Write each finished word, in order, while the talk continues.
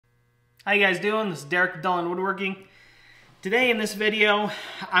How you guys doing? This is Derek with Dull Woodworking. Today in this video,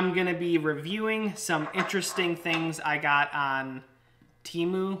 I'm going to be reviewing some interesting things I got on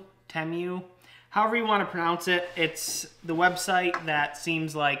Temu, however you want to pronounce it. It's the website that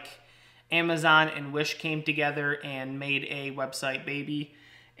seems like Amazon and Wish came together and made a website baby,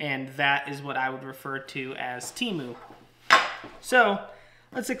 and that is what I would refer to as Temu. So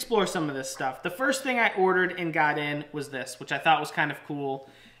let's explore some of this stuff. The first thing I ordered and got in was this, which I thought was kind of cool.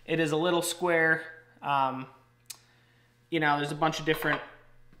 It is a little square. You know, there's a bunch of different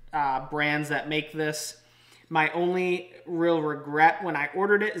brands that make this. My only real regret when I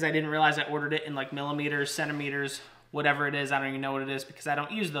ordered it is I didn't realize I ordered it in like millimeters, centimeters, whatever it is. I don't even know what it is because I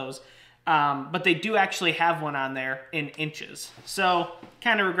don't use those. But they do actually have one on there in inches. So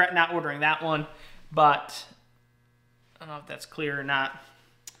kind of regret not ordering that one, but I don't know if that's clear or not.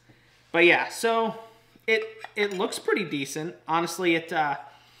 But yeah, so it looks pretty decent. Honestly, it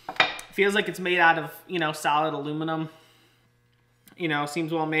feels like it's made out of, you know, solid aluminum. You know,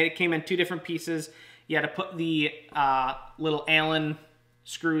 seems well made. It came in two different pieces. You had to put the little Allen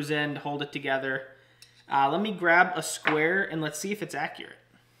screws in to hold it together. Let me grab a square and let's see if it's accurate.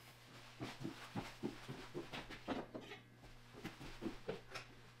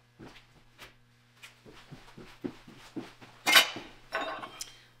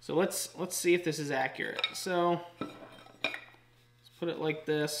 So let's see if this is accurate. So let's put it like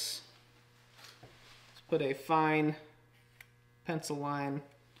this. Let's put a fine pencil line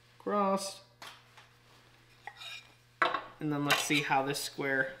across. And then let's see how this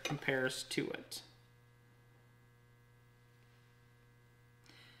square compares to it.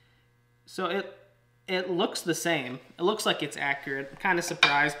 So it looks the same. It looks like it's accurate. I'm kind of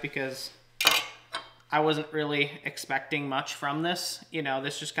surprised because I wasn't really expecting much from this. You know,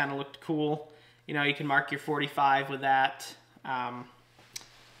 this just kind of looked cool. You know, you can mark your 45 with that.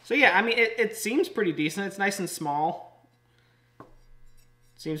 So yeah, I mean, it seems pretty decent. It's nice and small.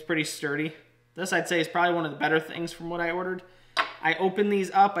 Seems pretty sturdy. This, I'd say, is probably one of the better things from what I ordered. I opened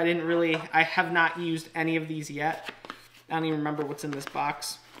these up. I have not used any of these yet. I don't even remember what's in this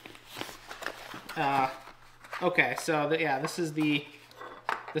box. Okay, so yeah, this is the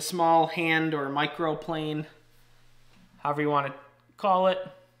small hand or micro plane, however you want to call it.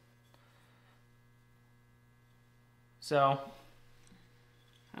 So,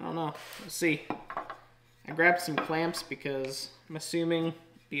 I don't know. Let's see. I grabbed some clamps because I'm assuming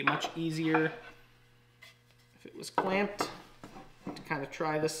it'd be much easier if it was clamped to kind of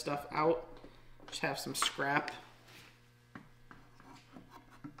try this stuff out. Just have some scrap.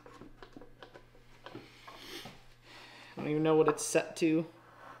 I don't even know what it's set to.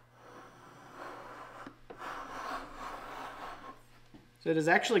 So it is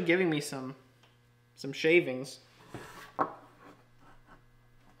actually giving me some shavings. I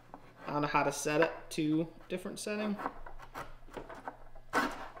don't know how to set it to a different setting. I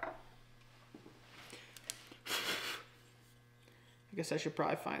guess I should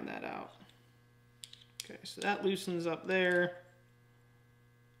probably find that out. Okay, so that loosens up there.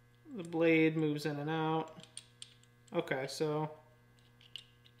 The blade moves in and out. Okay, so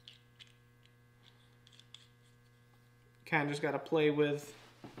kind of just got to play with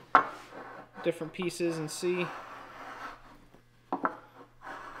different pieces and see.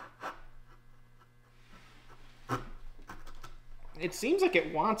 It seems like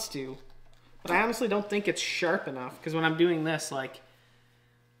it wants to, but I honestly don't think it's sharp enough because when I'm doing this, like,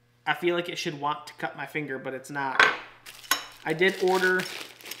 I feel like it should want to cut my finger, but it's not. I did order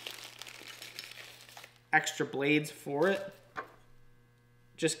extra blades for it.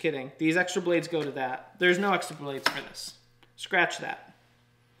 Just kidding. These extra blades go to that. There's no extra blades for this. Scratch that.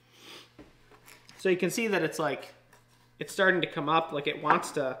 So you can see that it's like, it's starting to come up, like it wants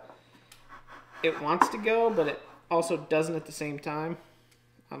to go, but it also doesn't at the same time.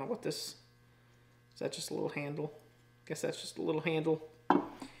 I don't know what this, is that just a little handle? I guess that's just a little handle.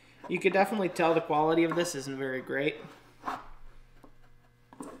 You could definitely tell the quality of this isn't very great.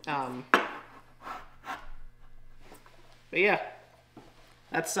 But yeah,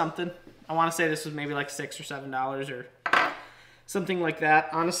 that's something. I want to say this was maybe like $6 or $7 or something like that.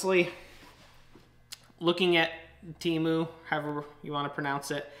 Honestly, looking at Temu, however you want to pronounce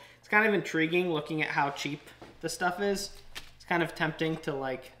it, it's kind of intriguing looking at how cheap the stuff is. It's kind of tempting to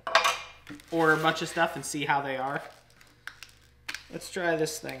like order a bunch of stuff and see how they are. Let's try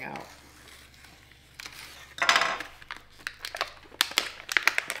this thing out.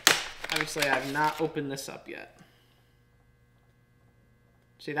 Obviously, I have not opened this up yet.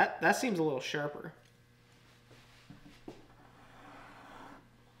 See, that seems a little sharper.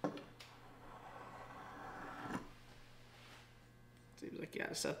 Seems like, yeah,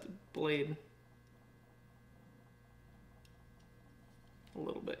 to set the blade a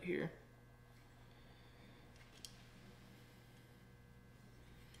little bit here.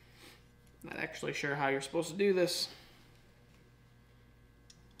 Not actually sure how you're supposed to do this.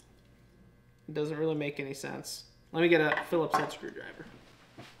 It doesn't really make any sense. Let me get a Phillips head screwdriver.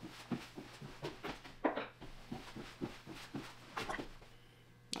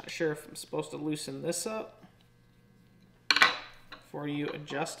 Not sure if I'm supposed to loosen this up before you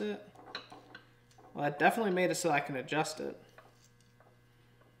adjust it. Well, that definitely made it so I can adjust it.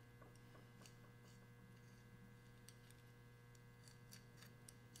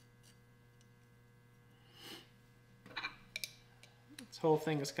 This whole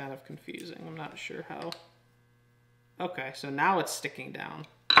thing is kind of confusing. I'm not sure how. Okay, so now it's sticking down.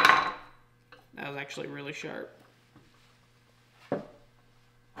 That was actually really sharp.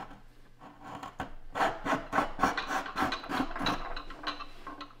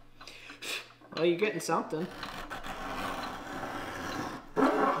 Well, you're getting something.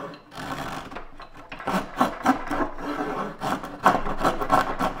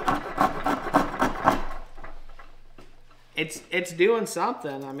 It's doing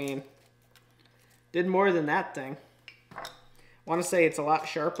something. I mean, did more than that thing. I want to say it's a lot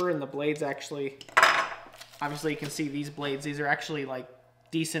sharper, and the blades actually, obviously you can see these blades. These are actually like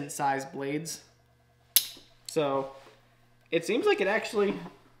decent sized blades. So it seems like it actually,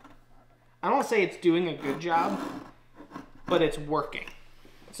 I don't want to say it's doing a good job, but it's working.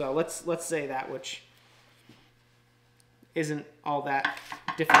 So let's say that, which isn't all that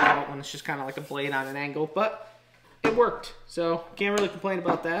difficult when it's just kind of like a blade on an angle, but it worked. So can't really complain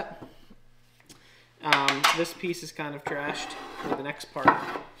about that. This piece is kind of trashed for the next part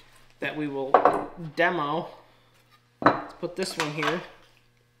that we will demo. Let's put this one here.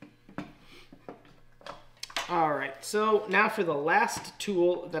 All right, so now for the last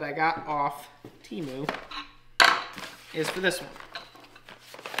tool that I got off Temu is for this one.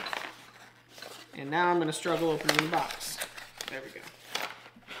 And now I'm gonna struggle opening the box. There we go.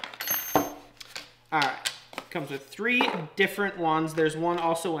 All right. Comes with 3 different ones. There's one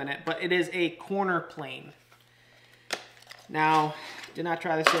also in it, but it is a corner plane. Now, did not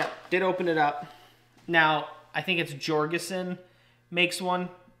try this yet. Did open it up. Now, I think it's Jorgensen makes one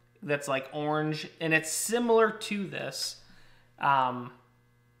that's like orange, and it's similar to this. Yeah,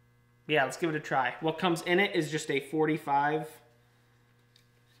 let's give it a try. What comes in it is just a 45.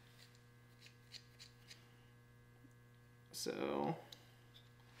 So,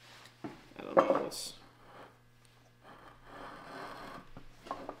 I don't know this.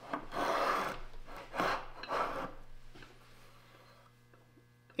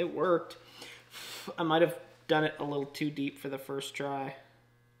 It worked. I might have done it a little too deep for the first try.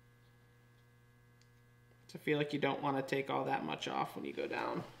 So I feel like you don't want to take all that much off when you go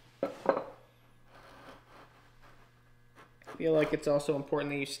down. I feel like it's also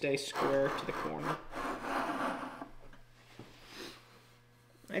important that you stay square to the corner.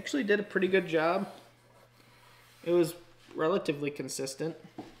 I actually did a pretty good job. It was relatively consistent.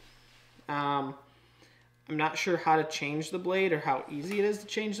 I'm not sure how to change the blade or how easy it is to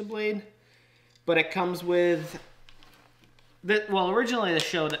change the blade, but it comes with, well, originally they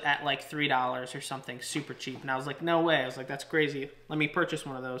showed it at like $3 or something, super cheap, and I was like, no way. I was like, that's crazy. Let me purchase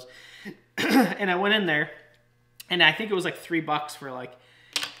one of those. And I went in there, and I think it was like $3 for like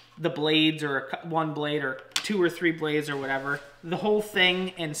the blades, or one blade, or 2 or 3 blades, or whatever. The whole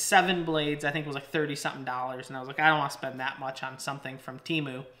thing and 7 blades, I think, was like $30-something, and I was like, I don't want to spend that much on something from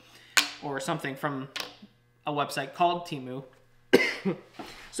Temu or something from a website called Temu.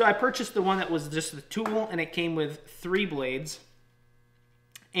 So I purchased the one that was just the tool, and it came with 3 blades.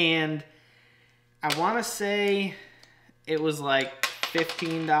 And I want to say it was like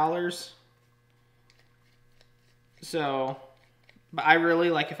 $15. So, but I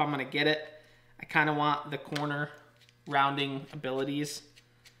really, like, if I'm going to get it, I kind of want the corner rounding abilities.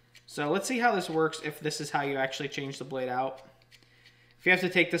 So let's see how this works, if this is how you actually change the blade out. If you have to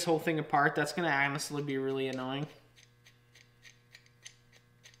take this whole thing apart, that's going to honestly be really annoying.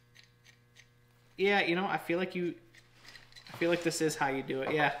 Yeah, you know, I feel like this is how you do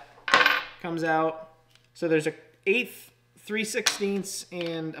it. Yeah, comes out. So there's a 1/8, 3/16,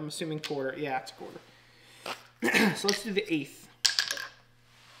 and I'm assuming quarter. Yeah, it's a quarter. So let's do the 1/8.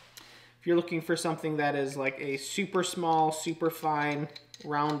 If you're looking for something that is like a super small, super fine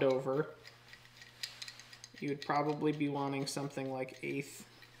round over, you would probably be wanting something like 1/8.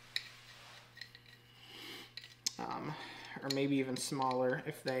 Or maybe even smaller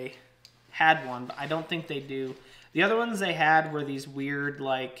if they had one, but I don't think they do. The other ones they had were these weird,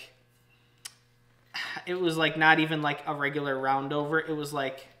 like, it was like not even like a regular round over. It was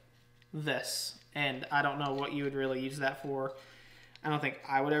like this. And I don't know what you would really use that for. I don't think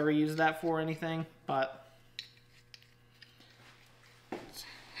I would ever use that for anything, but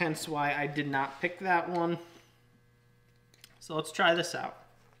hence why I did not pick that one. So let's try this out.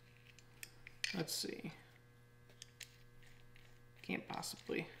 Let's see. Can't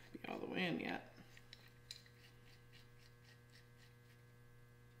possibly be all the way in yet.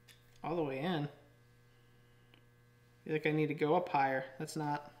 All the way in. I feel like I need to go up higher. That's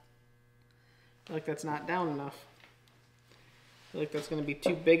not, I feel like that's not down enough. I feel like that's going to be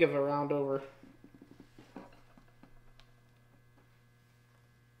too big of a round over.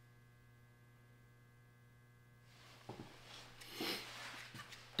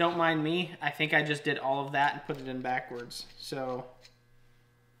 Don't mind me. I think I just did all of that and put it in backwards. So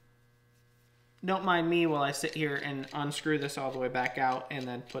don't mind me while I sit here and unscrew this all the way back out and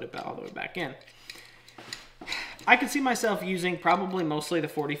then put it all the way back in. I could see myself using probably mostly the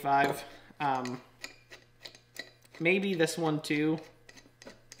 45. Maybe this one too.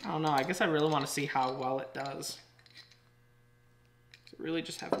 I don't know. I guess I really want to see how well it does. I really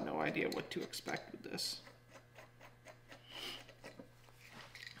just have no idea what to expect with this.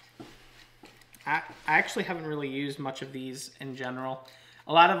 I actually haven't really used much of these in general.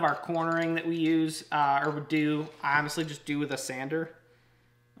 A lot of our cornering that we use or would do, I honestly just do with a sander.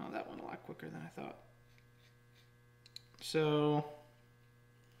 Oh, that went a lot quicker than I thought. So,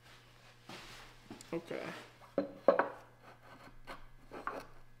 okay.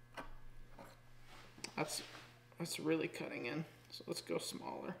 That's really cutting in. So let's go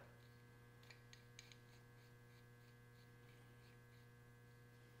smaller.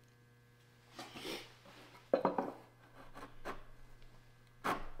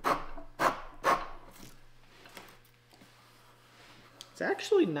 It's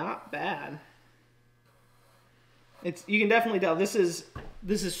actually not bad. You can definitely tell this is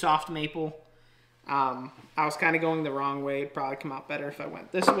soft maple. I was kind of going the wrong way. It'd probably come out better if I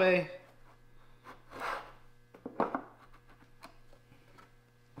went this way.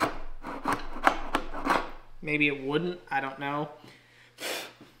 Maybe it wouldn't. I don't know.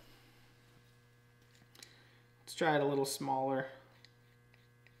 Let's try it a little smaller.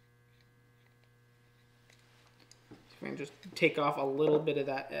 I can just take off a little bit of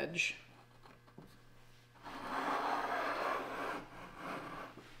that edge.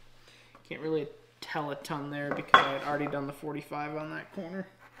 Can't really tell a ton there because I had already done the 45 on that corner.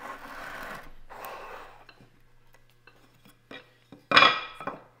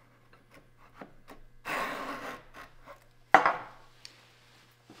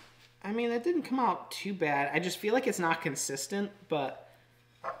 I mean, that didn't come out too bad. I just feel like it's not consistent, but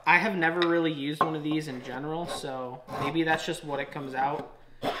I have never really used one of these in general, so maybe that's just what it comes out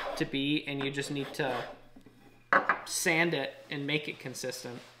to be, and you just need to sand it and make it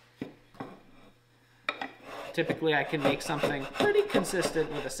consistent. Typically, I can make something pretty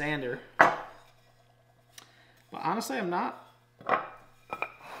consistent with a sander. But honestly, I'm not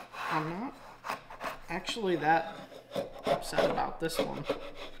actually that upset about this one.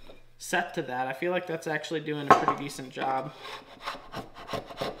 Set to that, I feel like that's actually doing a pretty decent job.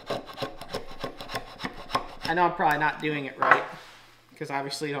 I know I'm probably not doing it right, because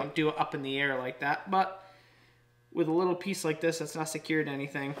obviously you don't do it up in the air like that, but with a little piece like this that's not secured to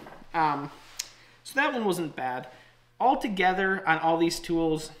anything. So that one wasn't bad. Altogether, on all these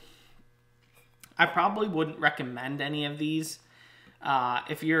tools, I probably wouldn't recommend any of these.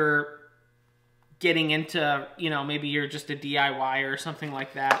 If you're getting into, maybe you're just a DIY or something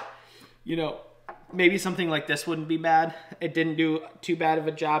like that, maybe something like this wouldn't be bad. It didn't do too bad of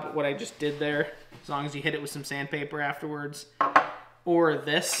a job at what I just did there, as long as you hit it with some sandpaper afterwards. Or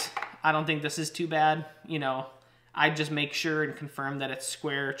this, I don't think this is too bad. I just make sure and confirm that it's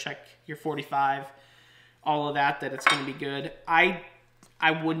square, check your 45, all of that it's going to be good. I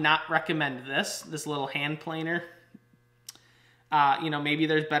would not recommend this little hand planer. Maybe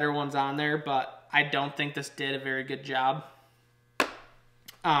there's better ones on there, but I don't think this did a very good job.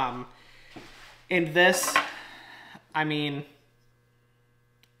 And this, I mean,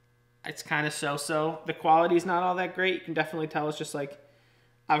 it's kind of so-so. The quality's not all that great. You can definitely tell it's just like,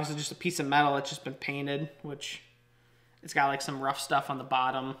 obviously just a piece of metal that's just been painted, which it's got like some rough stuff on the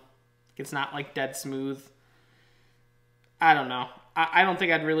bottom. It's not like dead smooth. I don't know. I don't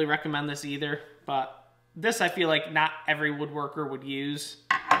think I'd really recommend this either, but this I feel like not every woodworker would use.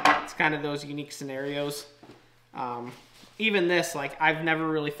 It's kind of those unique scenarios. Even this, like, I've never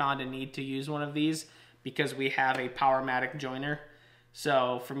really found a need to use one of these because we have a Powermatic joiner.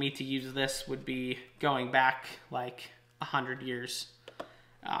 So for me to use this would be going back like 100 years.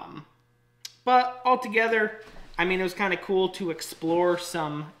 But altogether, I mean, it was kind of cool to explore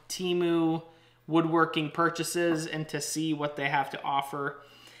some Temu woodworking purchases and to see what they have to offer.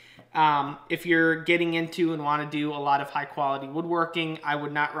 If you're getting into and want to do a lot of high quality woodworking, I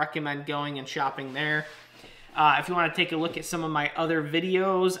would not recommend going and shopping there. If you want to take a look at some of my other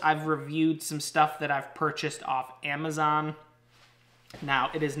videos, I've reviewed some stuff that I've purchased off Amazon. Now,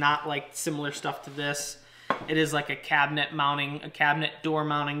 it is not like similar stuff to this. It is like a cabinet door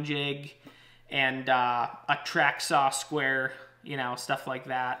mounting jig, and a track saw square, you know, stuff like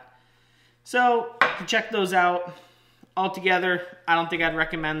that. So, check those out. Altogether, I don't think I'd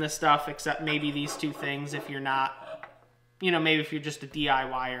recommend this stuff, except maybe these two things if you're not, you know, maybe if you're just a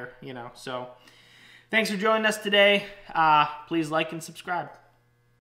DIYer, you know. So, thanks for joining us today. Please like and subscribe.